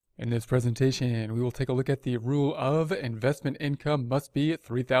In this presentation, we will take a look at the rule of investment income must be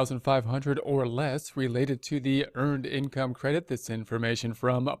 3,500 or less related to the earned income credit. This information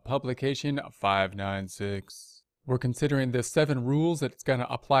from publication 596. We're considering the 7 rules that it's going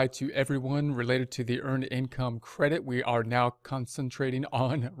to apply to everyone related to the earned income credit. We are now concentrating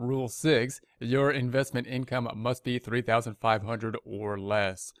on rule 6. Your investment income must be 3,500 or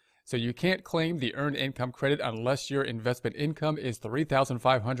less. So you can't claim the earned income credit unless your investment income is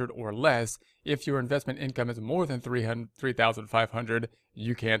 3,500 or less. If your investment income is more than 3,500,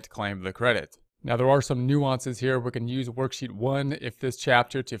 you can't claim the credit. Now there are some nuances here. We can use worksheet 1 if this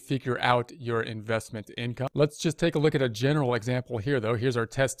chapter to figure out your investment income. Let's just take a look at a general example here though. Here's our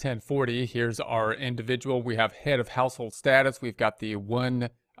test 1040. Here's our individual. We have head of household status. We've got the one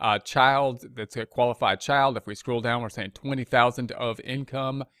child that's a qualified child. If we scroll down, we're saying 20,000 of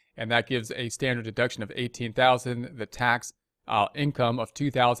income. And that gives a standard deduction of 18,000. The tax income of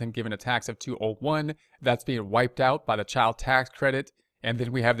 2,000 given a tax of 201. That's being wiped out by the child tax credit. And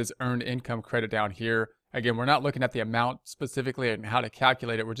then we have this earned income credit down here. Again, we're not looking at the amount specifically and how to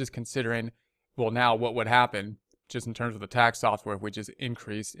calculate it. We're just considering, well, now what would happen just in terms of the tax software if we just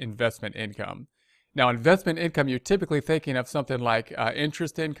increase investment income. Now, investment income, you're typically thinking of something like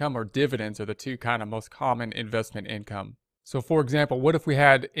interest income or dividends are the two kind of most common investment income. So for example, what if we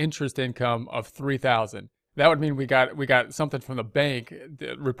had interest income of 3,000? That would mean we got something from the bank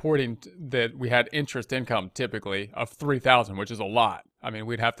reporting that we had interest income typically of 3,000, which is a lot. I mean,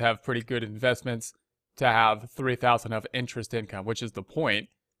 we'd have to have pretty good investments to have 3,000 of interest income, which is the point,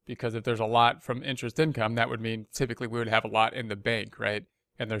 because if there's a lot from interest income, that would mean typically we would have a lot in the bank, right?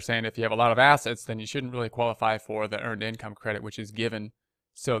 And they're saying if you have a lot of assets, then you shouldn't really qualify for the earned income credit, which is given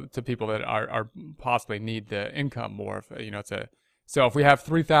so to people that are possibly need the income more. So if we have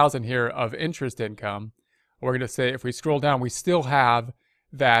 3,000 here of interest income, we're going to say if we scroll down, we still have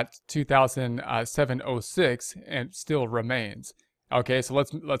that 2,706 and still remains. Okay, so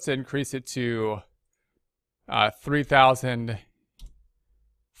let's increase it to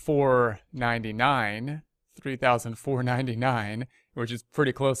 3,499, which is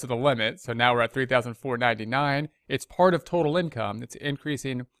pretty close to the limit. So now we're at 3,499. It's part of total income. It's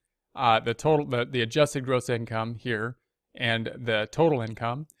increasing the adjusted gross income here and the total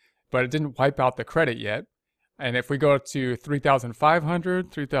income, but it didn't wipe out the credit yet. And if we go to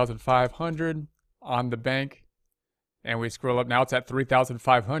 3,500 on the bank, and we scroll up, now it's at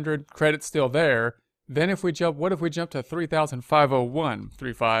 3,500. Credit's still there. Then if we jump, what if we jump to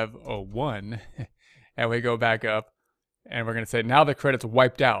 3,501, and we go back up, and we're going to say now the credit's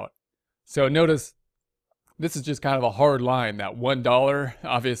wiped out. So notice this is just kind of a hard line. That $1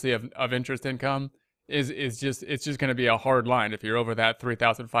 obviously of interest income is just going to be a hard line. If you're over that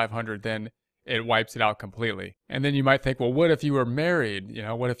 3,500, then it wipes it out completely. And then you might think, well, what if you were married?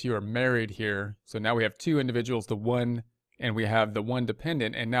 What if you were married here? So now we have two individuals, the one, and we have the one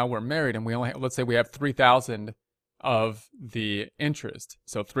dependent, and now we're married, and we only let's say we have 3,000 of the interest.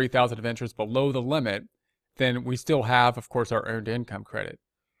 So 3,000 of interest below the limit, then we still have, of course, our earned income credit.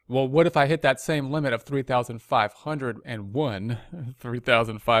 Well, what if I hit that same limit of 3,501,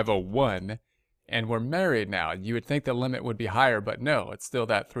 3,501, and we're married now? You would think the limit would be higher, but no, it's still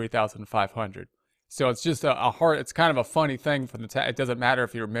that 3,500. So it's just it's kind of a funny thing for the it doesn't matter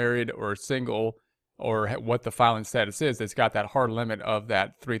if you're married or single or what the filing status is. It's got that hard limit of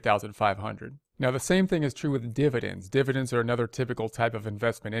that 3,500. Now the same thing is true with dividends. Dividends are another typical type of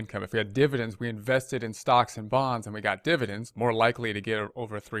investment income. If we had dividends, we invested in stocks and bonds and we got dividends, more likely to get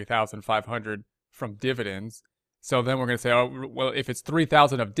over 3,500 from dividends. So then we're going to say, oh, well, if it's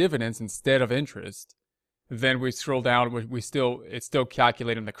 3,000 of dividends instead of interest, then we scroll down, it's still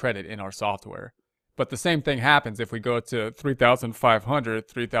calculating the credit in our software. But the same thing happens if we go to 3,500,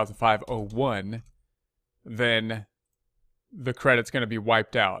 3,501, then the credit's going to be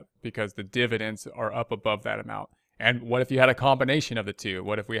wiped out because the dividends are up above that amount. And what if you had a combination of the two?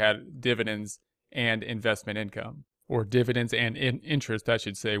 What if we had dividends and investment income? Or dividends and interest, I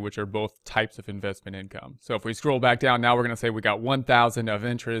should say, which are both types of investment income. So if we scroll back down, now we're going to say we got 1,000 of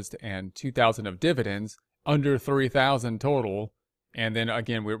interest and 2,000 of dividends, under 3,000 total. And then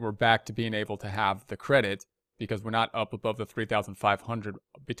again, we're back to being able to have the credit because we're not up above the 3,500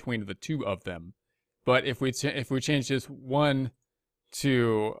 between the two of them. But if we change this 1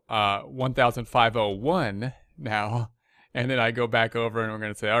 to 1,501 now, and then I go back over and we're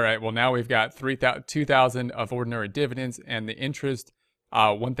going to say, all right, well now we've got 2,000 of ordinary dividends and the interest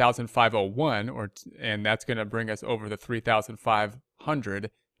 1,501, and that's going to bring us over the 3,500,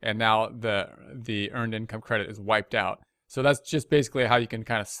 and now the earned income credit is wiped out. So that's just basically how you can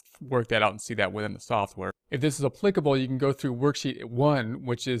kind of work that out and see that within the software. If this is applicable, you can go through worksheet 1,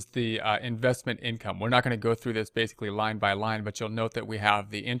 which is the investment income. We're not going to go through this basically line by line, but you'll note that we have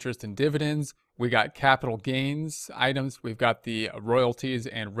the interest and dividends, we got capital gains items, we've got the royalties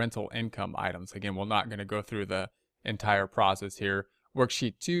and rental income items. Again, we're not going to go through the entire process here.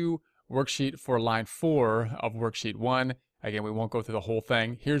 Worksheet 2, worksheet for line 4 of worksheet 1. Again, we won't go through the whole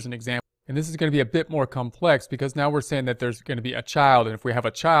thing. Here's an example. And this is going to be a bit more complex because now we're saying that there's going to be a child, and if we have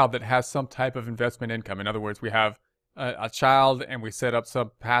a child that has some type of investment income, in other words, we have a child and we set up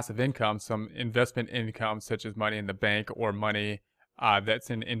some passive income, some investment income such as money in the bank or money that's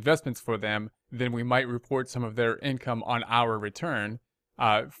in investments for them, then we might report some of their income on our return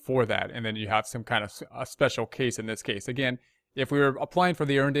for that. And then you have some kind of a special case in this case. Again, if we were applying for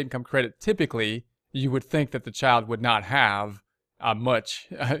the earned income credit, typically you would think that the child would not have much,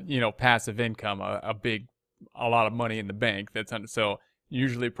 passive income, a lot of money in the bank. So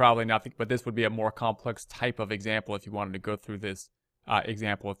usually probably not, but this would be a more complex type of example if you wanted to go through this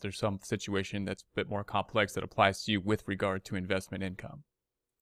example, if there's some situation that's a bit more complex that applies to you with regard to investment income.